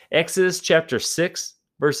 Exodus chapter 6,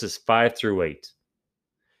 verses 5 through 8.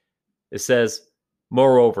 It says,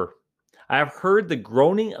 Moreover, I have heard the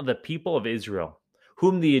groaning of the people of Israel,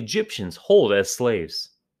 whom the Egyptians hold as slaves,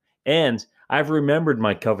 and I have remembered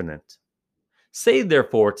my covenant. Say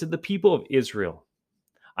therefore to the people of Israel,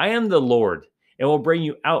 I am the Lord, and will bring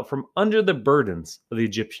you out from under the burdens of the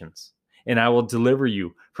Egyptians, and I will deliver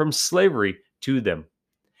you from slavery to them.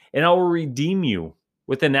 And I will redeem you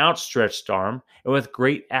with an outstretched arm and with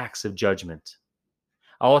great acts of judgment.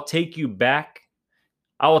 I will take you back.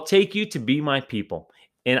 I will take you to be my people,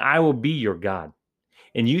 and I will be your God.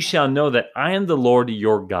 And you shall know that I am the Lord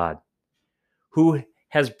your God, who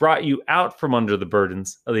has brought you out from under the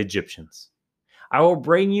burdens of the Egyptians. I will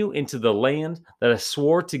bring you into the land that I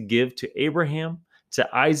swore to give to Abraham,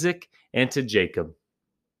 to Isaac, and to Jacob.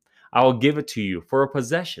 I will give it to you for a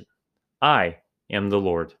possession. I am the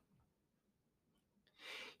Lord.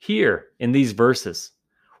 Here in these verses,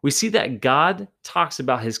 we see that God talks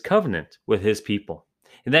about his covenant with his people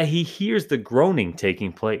and that he hears the groaning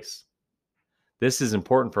taking place. This is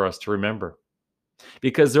important for us to remember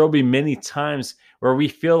because there will be many times where we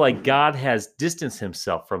feel like God has distanced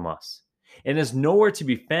himself from us and is nowhere to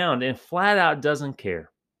be found and flat out doesn't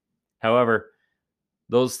care. However,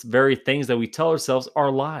 those very things that we tell ourselves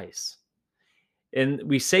are lies. And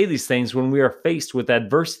we say these things when we are faced with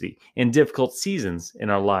adversity and difficult seasons in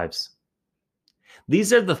our lives.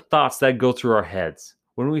 These are the thoughts that go through our heads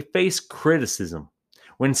when we face criticism,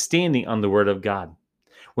 when standing on the Word of God,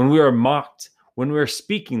 when we are mocked, when we are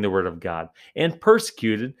speaking the Word of God, and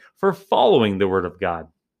persecuted for following the Word of God.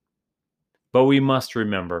 But we must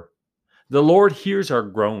remember, the Lord hears our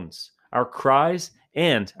groans, our cries,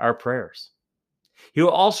 and our prayers. He will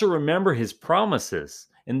also remember his promises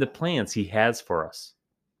and the plans he has for us.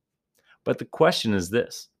 But the question is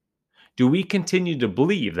this: do we continue to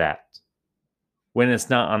believe that when it's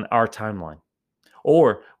not on our timeline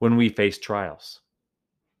or when we face trials?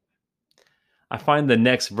 I find the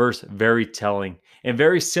next verse very telling and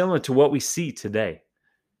very similar to what we see today.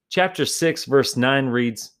 Chapter 6, verse 9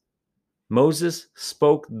 reads, Moses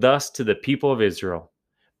spoke thus to the people of Israel,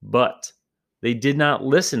 but they did not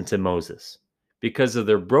listen to Moses because of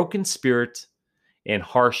their broken spirit and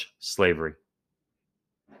harsh slavery.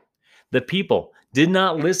 The people did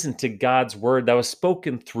not listen to God's word that was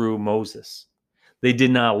spoken through Moses. They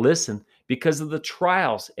did not listen because of the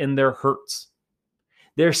trials and their hurts.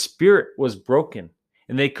 Their spirit was broken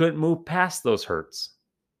and they couldn't move past those hurts.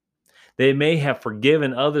 They may have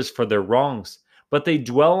forgiven others for their wrongs, but they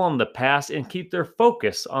dwell on the past and keep their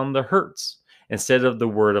focus on the hurts instead of the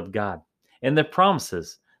word of God and the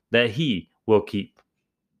promises that he will keep.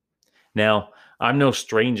 Now, I'm no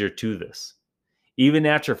stranger to this. Even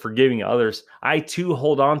after forgiving others, I too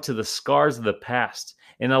hold on to the scars of the past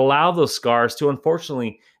and allow those scars to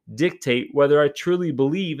unfortunately dictate whether I truly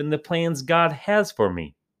believe in the plans God has for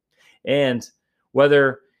me and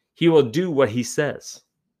whether he will do what he says.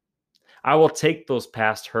 I will take those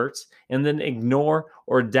past hurts and then ignore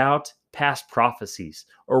or doubt past prophecies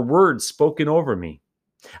or words spoken over me.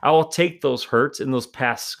 I will take those hurts and those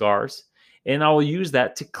past scars and I will use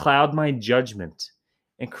that to cloud my judgment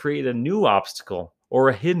and create a new obstacle or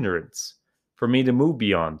a hindrance for me to move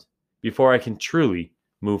beyond before I can truly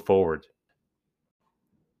move forward.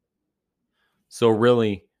 So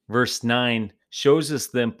really, verse 9 shows us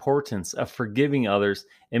the importance of forgiving others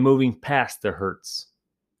and moving past the hurts.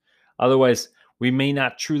 Otherwise, we may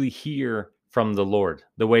not truly hear from the Lord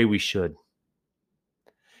the way we should.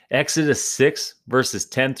 Exodus 6, verses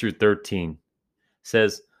 10 through 13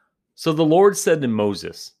 says, So the Lord said to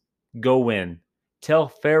Moses, Go in, tell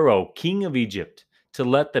Pharaoh, king of Egypt, to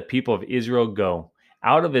let the people of Israel go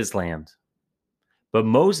out of his land. But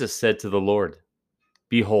Moses said to the Lord,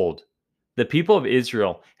 Behold, the people of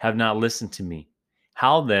Israel have not listened to me.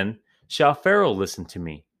 How then shall Pharaoh listen to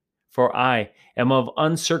me? For I am of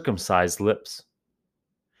uncircumcised lips.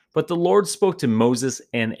 But the Lord spoke to Moses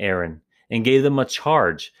and Aaron and gave them a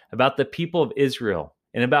charge about the people of Israel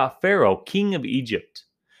and about Pharaoh, king of Egypt,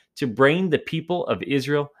 to bring the people of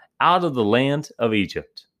Israel out of the land of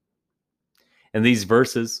Egypt. In these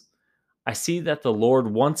verses, I see that the Lord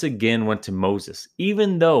once again went to Moses,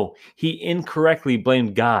 even though he incorrectly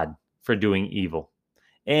blamed God for doing evil.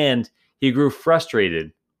 And he grew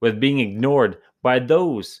frustrated with being ignored by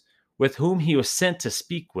those with whom he was sent to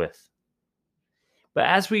speak with. But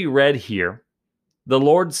as we read here, the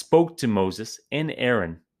Lord spoke to Moses and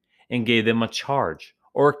Aaron and gave them a charge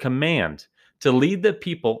or a command to lead the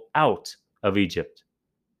people out of Egypt.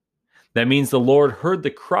 That means the Lord heard the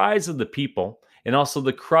cries of the people and also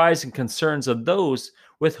the cries and concerns of those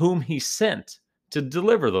with whom he sent to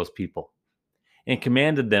deliver those people and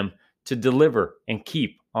commanded them to deliver and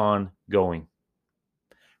keep on going.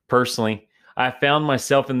 Personally, I found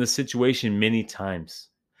myself in this situation many times.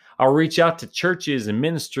 I'll reach out to churches and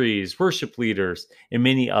ministries, worship leaders, and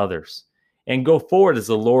many others, and go forward as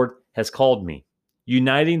the Lord has called me,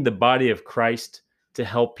 uniting the body of Christ to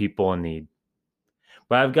help people in need.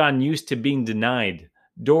 but I've gotten used to being denied,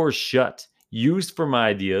 doors shut, used for my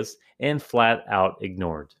ideas, and flat out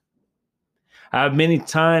ignored. I have many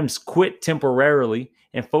times quit temporarily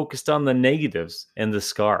and focused on the negatives and the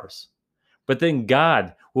scars. But then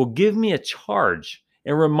God will give me a charge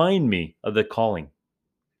and remind me of the calling.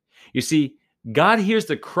 You see, God hears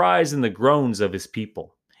the cries and the groans of his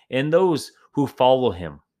people and those who follow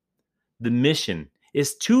him. The mission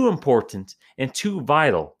is too important and too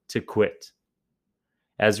vital to quit.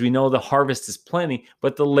 As we know, the harvest is plenty,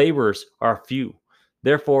 but the laborers are few.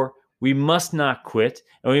 Therefore, we must not quit,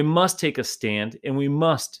 and we must take a stand, and we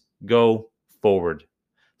must go forward.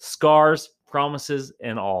 Scars, promises,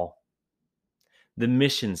 and all. The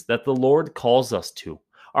missions that the Lord calls us to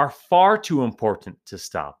are far too important to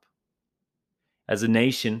stop. As a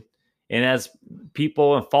nation, and as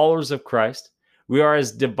people and followers of Christ, we are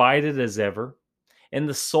as divided as ever, and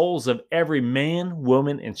the souls of every man,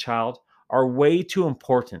 woman, and child are way too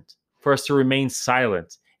important for us to remain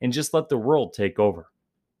silent and just let the world take over.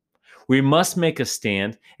 We must make a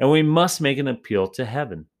stand, and we must make an appeal to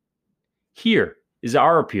heaven. Here is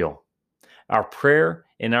our appeal, our prayer,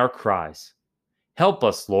 and our cries. Help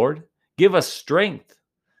us, Lord. Give us strength.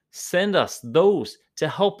 Send us those to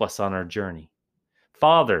help us on our journey.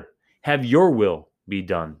 Father, have your will be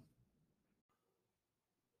done.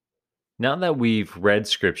 Now that we've read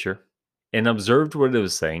Scripture and observed what it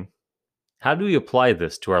was saying, how do we apply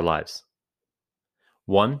this to our lives?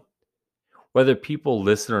 1. Whether people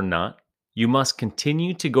listen or not, you must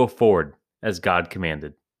continue to go forward as God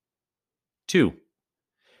commanded. 2.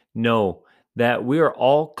 Know that we are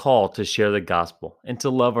all called to share the gospel and to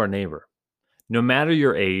love our neighbor. No matter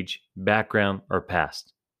your age, background, or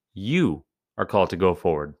past, you are called to go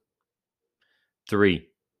forward. 3.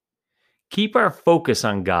 Keep our focus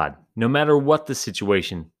on God, no matter what the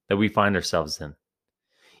situation that we find ourselves in.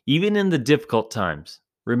 Even in the difficult times,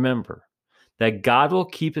 remember that God will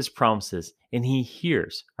keep his promises and he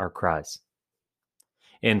hears our cries.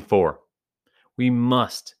 And 4, we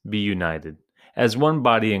must be united as one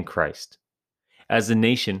body in Christ. As a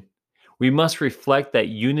nation, we must reflect that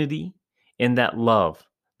unity and that love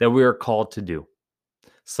that we are called to do.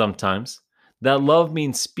 Sometimes that love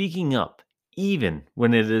means speaking up even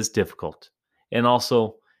when it is difficult, and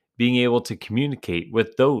also being able to communicate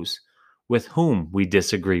with those with whom we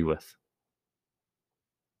disagree with.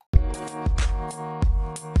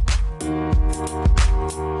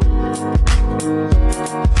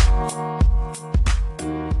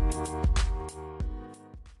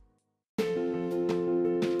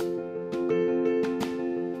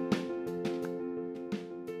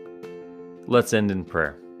 Let's end in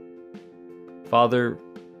prayer. Father,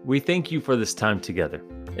 we thank you for this time together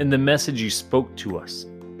and the message you spoke to us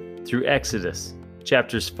through Exodus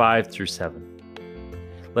chapters 5 through 7.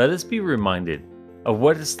 Let us be reminded of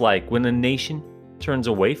what it's like when a nation turns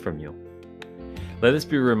away from you. Let us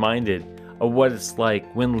be reminded of what it's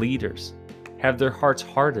like when leaders have their hearts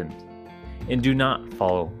hardened and do not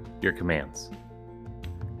follow your commands.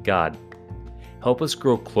 God, help us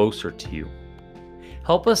grow closer to you.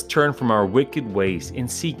 Help us turn from our wicked ways and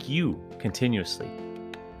seek you continuously.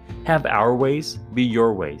 Have our ways be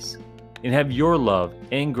your ways, and have your love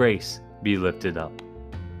and grace be lifted up.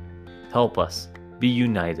 Help us be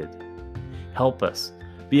united. Help us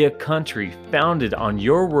be a country founded on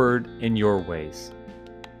your word and your ways.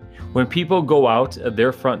 When people go out of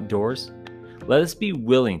their front doors, let us be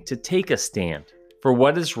willing to take a stand for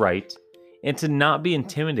what is right and to not be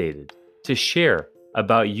intimidated to share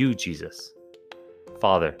about you, Jesus.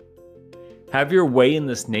 Father, have your way in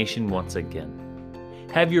this nation once again.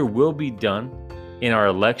 Have your will be done in our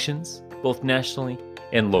elections, both nationally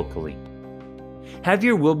and locally. Have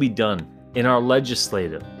your will be done in our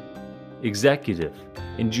legislative, executive,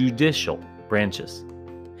 and judicial branches.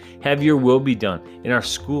 Have your will be done in our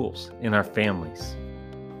schools, in our families.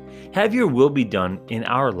 Have your will be done in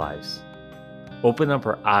our lives. Open up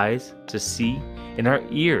our eyes to see and our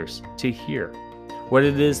ears to hear what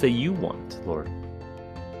it is that you want, Lord.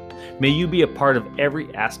 May you be a part of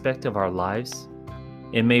every aspect of our lives,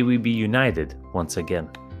 and may we be united once again.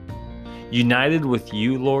 United with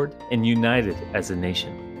you, Lord, and united as a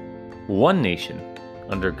nation. One nation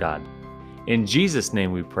under God. In Jesus'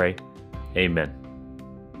 name we pray. Amen.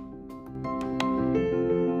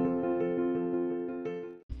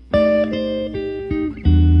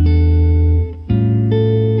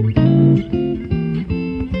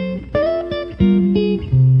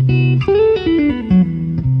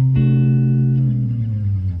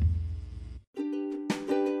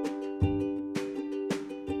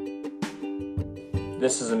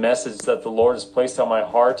 This is a message that the Lord has placed on my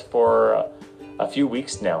heart for a few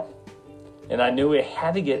weeks now. And I knew it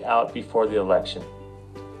had to get out before the election.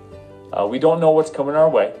 We don't know what's coming our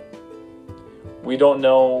way. We don't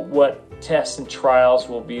know what tests and trials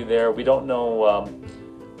will be there. We don't know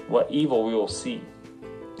what evil we will see.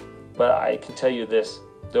 But I can tell you this,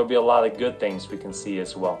 there'll be a lot of good things we can see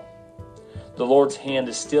as well. The Lord's hand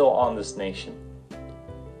is still on this nation.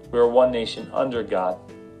 We are one nation under God.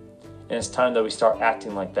 And it's time that we start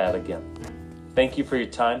acting like that again. Thank you for your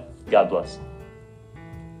time. God bless.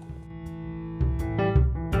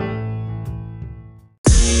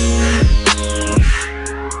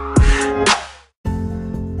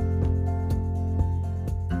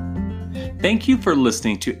 Thank you for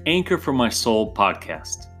listening to Anchor for My Soul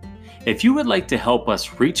podcast. If you would like to help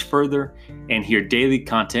us reach further and hear daily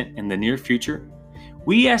content in the near future,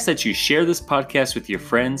 we ask that you share this podcast with your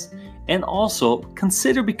friends and also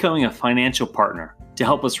consider becoming a financial partner to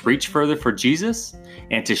help us reach further for Jesus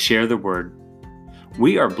and to share the word.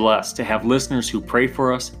 We are blessed to have listeners who pray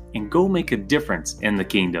for us and go make a difference in the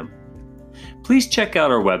kingdom. Please check out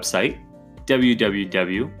our website,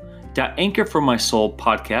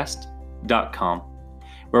 www.anchorformysoulpodcast.com,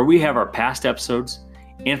 where we have our past episodes,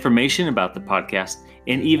 information about the podcast,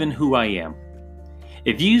 and even who I am.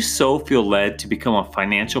 If you so feel led to become a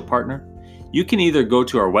financial partner, you can either go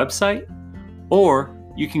to our website or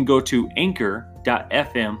you can go to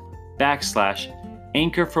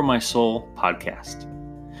anchor.fm/Anchor for My Soul podcast.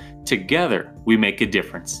 Together, we make a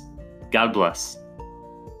difference. God bless.